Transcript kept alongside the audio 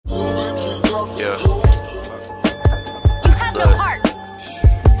Yeah. You have no heart.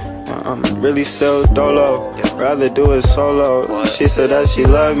 I'm really still dolo, rather do it solo. She said that she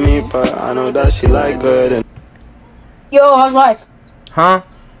loved me, but I know that she like good. And yo, how's life? Huh?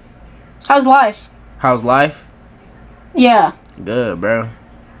 How's life? How's life? Yeah. Good, bro.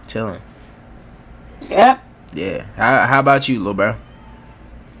 Chilling. Yeah. Yeah. How about you, little bro?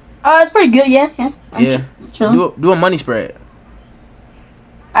 It's pretty good. Yeah. Yeah. Do a money spread.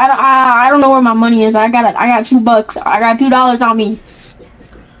 I don't know where my money is. I got $2. I got $2 on me.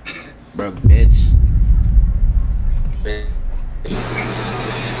 Broke bitch.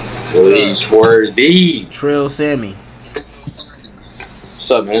 Please worthy. Trill Sammy.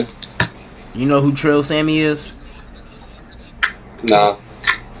 What's up, man? You know who Trill Sammy is? No.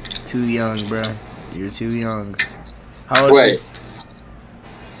 Too young, bro. You're too young. How old Wait.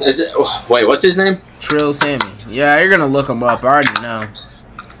 Is it? Wait, what's his name? Trill Sammy. Yeah, you're gonna look him up. I already know.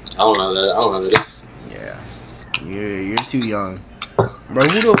 I don't know that. I don't know that. Yeah. You're too young. Bro,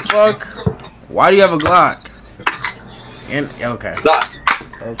 who the fuck? Why do you have a Glock? Okay.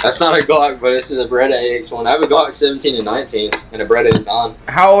 That's not a Glock, but this is a Beretta AX1. I have a Glock 17 and 19, and a Beretta 9.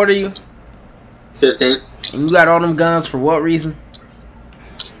 How old are you? 15. And you got all them guns for what reason?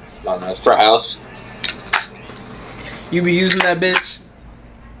 I don't know. It's for a house. You be using that bitch?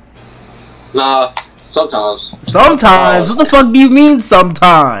 Nah, sometimes. Sometimes? What the fuck do you mean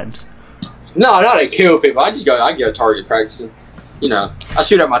sometimes? No, not to kill people. I go target practicing. You know, I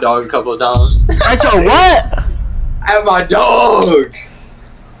shoot at my dog a couple of times. At your what? At my dog.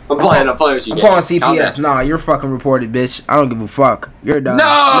 I'm playing with you. I'm calling CPS. Nah, you're fucking reported, bitch. I don't give a fuck. You're done.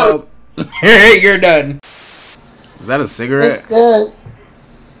 No! Nope. You're done. Is that a cigarette? It's good.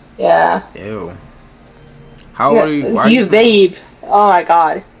 Yeah. Ew. How old are you? You vape. Oh my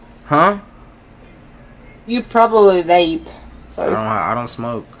god. Huh? You probably vape. So I don't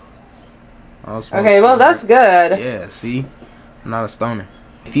smoke. I don't smoke. okay, well that's good. Yeah, see? I'm not a stoner.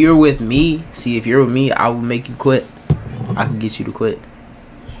 If you're with me, I will make you quit. I can get you to quit.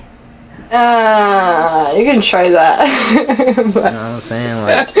 You can try that. You know what I'm saying?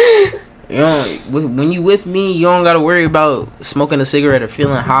 Like, you don't, when you with me, you don't gotta worry about smoking a cigarette or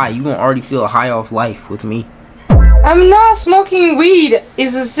feeling high. You gonna already feel high off life with me. I'm not smoking weed.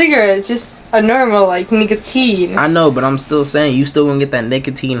 It's a cigarette, just a normal like nicotine. I know, but I'm still saying you still gonna get that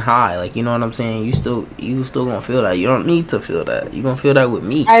nicotine high. Like, you know what I'm saying? You still gonna feel that. You don't need to feel that. You gonna feel that with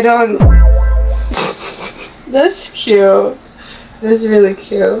me. I don't. That's cute. That's really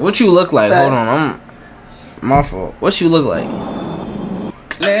cute. What you look like? Hold on, my fault. What you look like?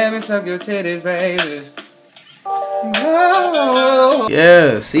 Let me suck your titties, baby. No.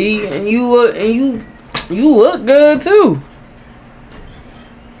 Yeah, see, and you look good too.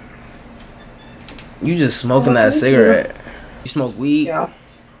 You just smoking that cigarette. You smoke weed? Yeah.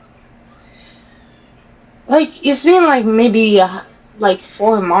 Like it's been like maybe like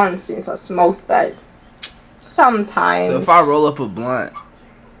 4 months since I smoked, but sometimes. So if I roll up a blunt,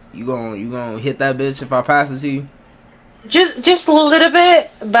 you gonna hit that bitch if I pass it to you? Just a little bit,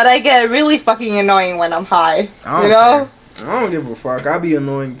 but I get really fucking annoying when I'm high. I don't give a fuck. I be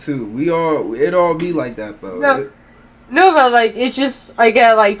annoying too. It all be like that though. No, but like it's just I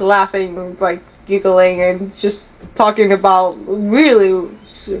get like laughing, like giggling, and just talking about really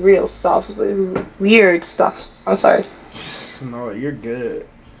real stuff, like, weird stuff. I'm sorry. No, you're good.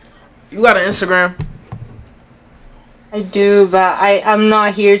 You got an Instagram? I do, but I'm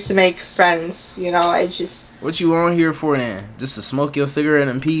not here to make friends. You know, I just. What you on here for then? Just to smoke your cigarette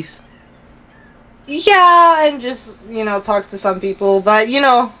in peace? Yeah, and just, you know, talk to some people. But, you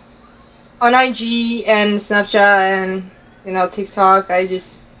know, on IG and Snapchat and, you know, TikTok, I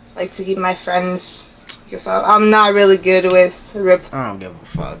just like to keep my friends. Because I'm not really good with I don't give a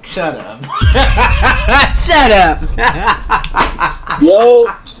fuck. Shut up. Shut up.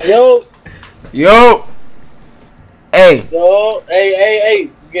 Yo. Hey. Yo, hey.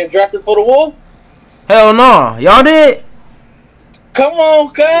 You getting drafted for the Wolf? Hell no. Y'all did? Come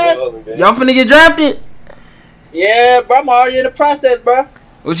on, cuz. Y'all finna get drafted? Yeah, bro. I'm already in the process, bro.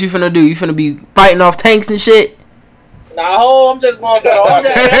 What you finna do? You finna be fighting off tanks and shit? Nah, I'm just going for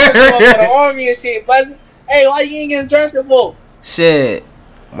the army and shit. But hey, why you ain't getting drafted for? Shit.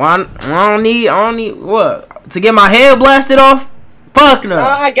 I don't need what? To get my head blasted off? Fuck no. Nah,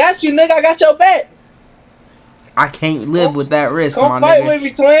 I got you, nigga. I got your back. I can't live with that risk, my nigga. Come fight with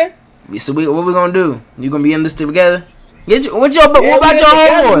me, twin. So what we gonna do? You gonna be in this together? What about your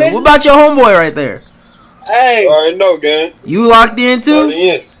homeboy? What about your homeboy right there? Hey. I already know, gang. You locked in too?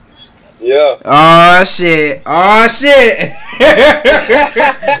 Yeah. Oh shit! Oh shit!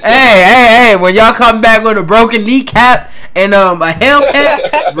 hey! When y'all come back with a broken kneecap and a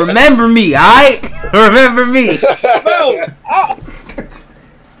Hellcat, remember me, alright? Remember me. Bro,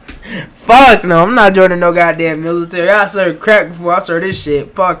 Fuck no! I'm not joining no goddamn military. I served crack before I served this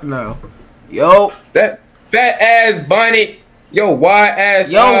shit. Fuck no. Yo. That fat ass bunny. Yo wide ass.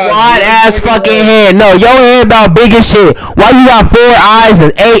 Wide ass fucking head. No, your head about big as shit. Why you got 4 eyes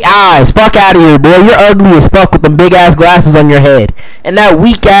and 8 eyes? Fuck out of here, boy. You're ugly as fuck with them big ass glasses on your head. And that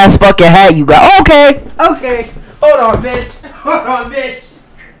weak ass fucking hat you got. Okay. Hold on, bitch.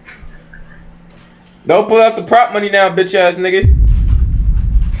 Don't pull out the prop money now, bitch ass nigga.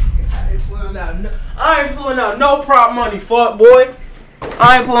 I ain't pulling out no prop money, fuck boy.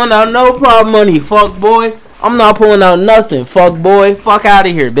 I ain't pulling out no prop money, fuck boy. I'm not pulling out nothing, fuck boy. Fuck out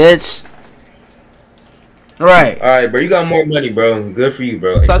of here, bitch. Right. Alright, bro. You got more money, bro. Good for you,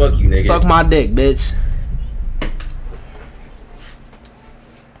 bro. Hey, fuck you, nigga. Suck my dick, bitch.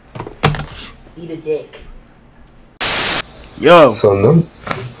 Eat a dick. Yo. So, no?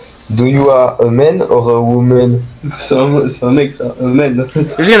 Do you are a man or a woman? C'est un mec, ça. Un man. You're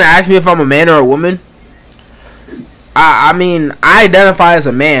just gonna ask me if I'm a man or a woman? I mean, I identify as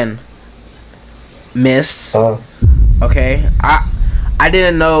a man, miss. Okay? I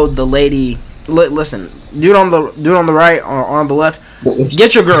didn't know the lady. Listen, dude on the right or on the left.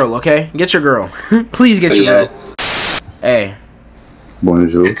 Get your girl, okay? Get your girl. Please get your girl. Hey.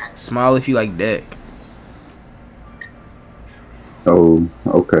 Bonjour. Smile if you like dick. Oh,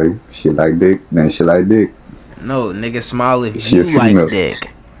 okay. She like dick, then she like dick. No, nigga, smile if She you a like female. dick.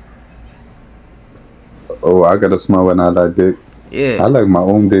 Oh, I gotta smile when I like dick. Yeah. I like my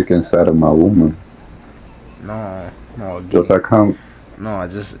own dick inside of my woman. No. Just I can't. No,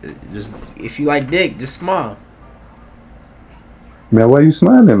 just if you like dick, just smile. Man, why you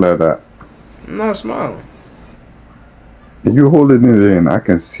smiling like that? I'm not smiling. If you holding it in, I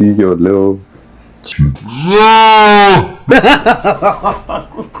can see your little.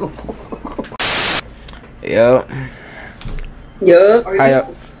 Yo. Yup. Hi.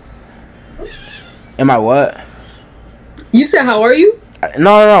 Am I what? You said how are you?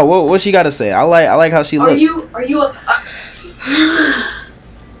 No. What she got to say? I like how she looks. Are you a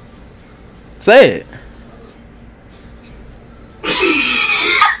Say it.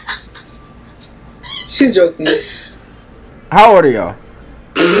 She's joking. How old are y'all?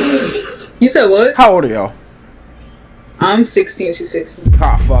 You said what? How old are y'all? I'm 16. She's 16.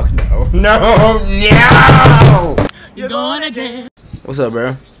 Ah, fuck no. No. You're going again. What's up,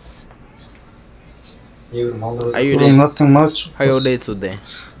 bro? How you day? Nothing much. How your day today?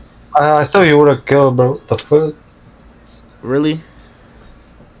 I thought you were a girl, bro. The fuck? Really?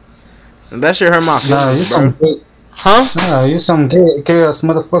 That shit hurt my Nah, feelings, you bro. some gay. Huh? Nah, you some gay ass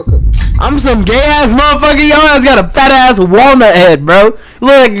motherfucker. I'm some gay ass motherfucker. Your ass got a fat ass walnut head, bro. You look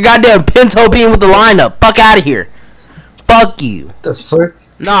like a goddamn pinto bean with the lineup. Fuck out of here. Fuck you. The fuck?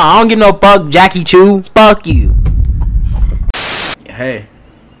 Nah, I don't give no fuck, Jackie Chu. Fuck you. Hey.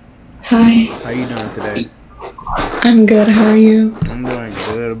 Hi. How you doing today? I'm good. How are you? I'm doing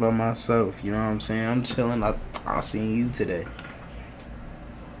good about myself. You know what I'm saying? I'm chilling. I seen you today.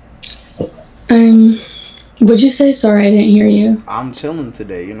 Would you say sorry? I didn't hear you. I'm chilling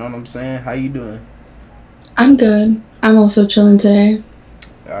today. You know what I'm saying? How you doing? I'm good. I'm also chilling today.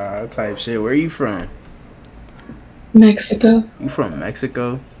 Type shit. Where you from? Mexico. You from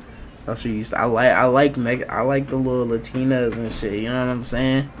Mexico? That's where you. I like the little Latinas and shit. You know what I'm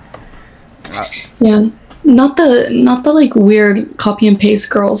saying? Yeah. Not the like weird copy and paste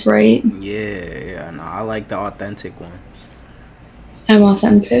girls, right? Yeah. No, I like the authentic ones. I'm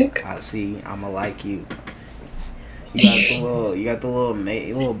authentic. I see. I'ma like you. You got the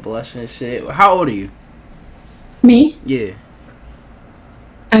little blush and shit. How old are you? Me? Yeah.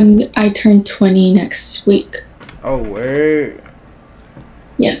 I turned 20 next week. Oh, word.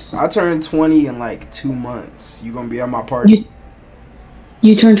 Yes. I turned 20 in like 2 months. You gonna be at my party?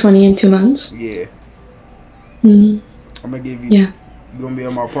 You turned 20 in 2 months? Yeah. Hmm. I'm gonna give you. Yeah. You gonna be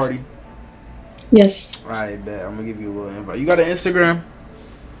at my party? Yes. Alright, bet. I'm gonna give you a little invite. You got an Instagram?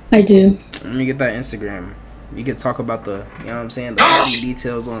 I do. Let me get that Instagram. You can talk about the, you know what I'm saying, the party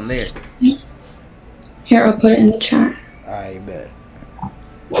details on there. Here, I'll put it in the chat. Alright, bet.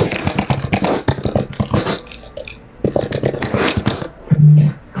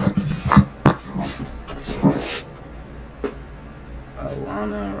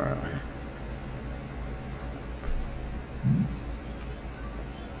 Alana, right.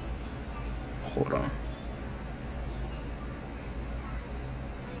 Hold on.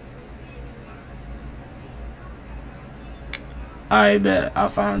 I bet. I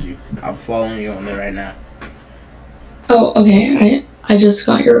found you. I'm following you on there right now. Oh, okay. I just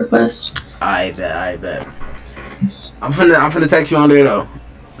got your request. I bet. I'm finna text you on there though.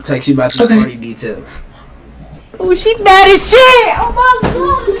 Text you about the party details. Oh, she bad as shit! Oh my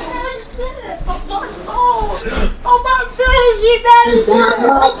soul, she bad as shit! Oh my soul, she bad as shit!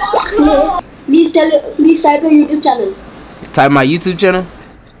 Oh my soul. Please type your YouTube channel. Type my YouTube channel?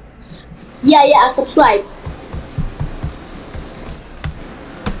 Yeah, I subscribe.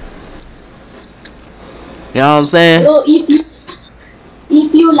 You know what I'm saying? So if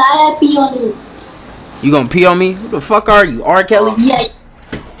you lie, I pee on you. You gonna pee on me? Who the fuck are you? R. Kelly? Yeah.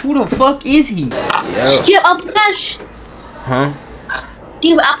 Who the fuck is he? Yo. Do you have Apple Cash? Huh? Do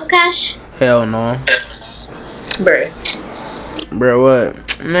you have Apple Cash? Hell no. Bruh, what?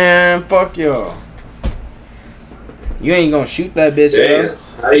 Man, fuck y'all. You ain't gonna shoot that bitch, though.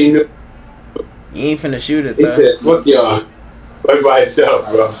 How you know? You ain't finna shoot it, He though. said, fuck y'all. Fuck by himself,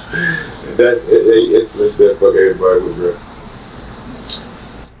 bro. That's it. It's fuck everybody, bro.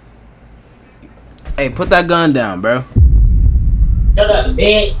 Hey, put that gun down, bro. Shut up,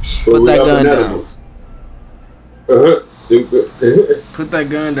 bitch. Put that gun down. Stupid. Put that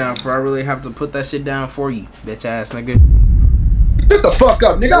gun down, for I really have to put that shit down for you, bitch ass nigga. Get the fuck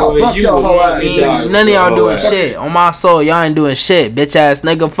up, nigga. I'll fuck your whole ass. None of y'all doing shit. On my soul, y'all ain't doing shit, bitch ass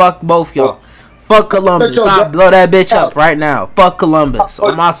nigga. Fuck both y'all. Fuck Columbus. I'll blow that bitch up right now. Fuck Columbus.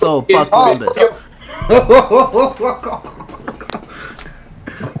 On my soul, fuck Columbus.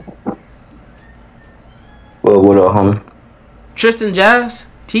 Well, what up, homie? Tristan Jazz?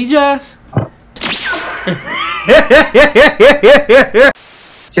 T-Jazz?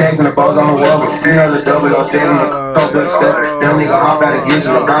 Chasing the balls on the wall, but still the double on seven. Them niggas hop out and get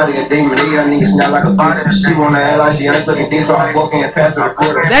you a body and demon. These niggas not like a body. She wanna act like she ain't sucking dick, so I walk in and pass her the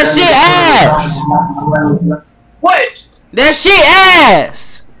quarter. That shit ass! What? That shit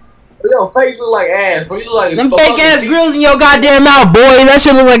ass! Yo, face look like ass, bro. You look like them fake ass grills in your goddamn mouth, boy. That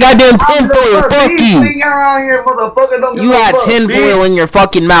shit look like goddamn tinfoil. Fuck you. You got tinfoil in your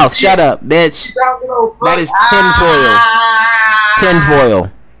fucking mouth. Shut up, bitch. That is tinfoil.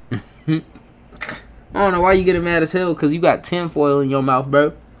 Tinfoil. I don't know why you getting mad as hell, cause you got tinfoil in your mouth,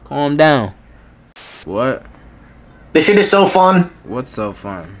 bro. Calm down. What? This shit is so fun. What's so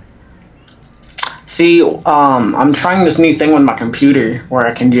fun? See, I'm trying this new thing with my computer where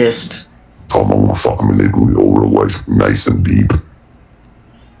I can just... I'm gonna fucking manipulate over like nice and deep.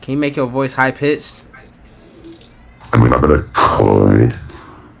 Can you make your voice high pitched? I mean, I bet I could.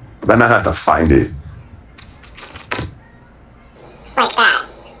 But then I have to find it. Like that.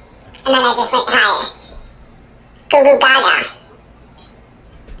 And then I just went higher. Goo goo gaga.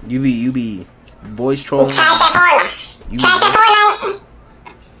 You be voice trolling. Trash at Fortnite. Trash at Fortnite.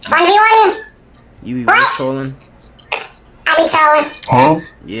 1v1. You be voice trolling? I be trolling. Huh?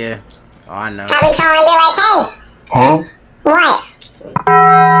 Yeah. Oh, I know. I be trolling be like, hey. Huh?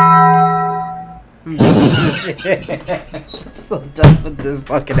 I'm so done with this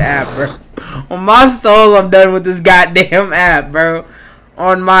fucking app, bro. On my soul, I'm done with this goddamn app, bro.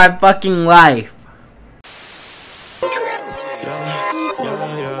 On my fucking life.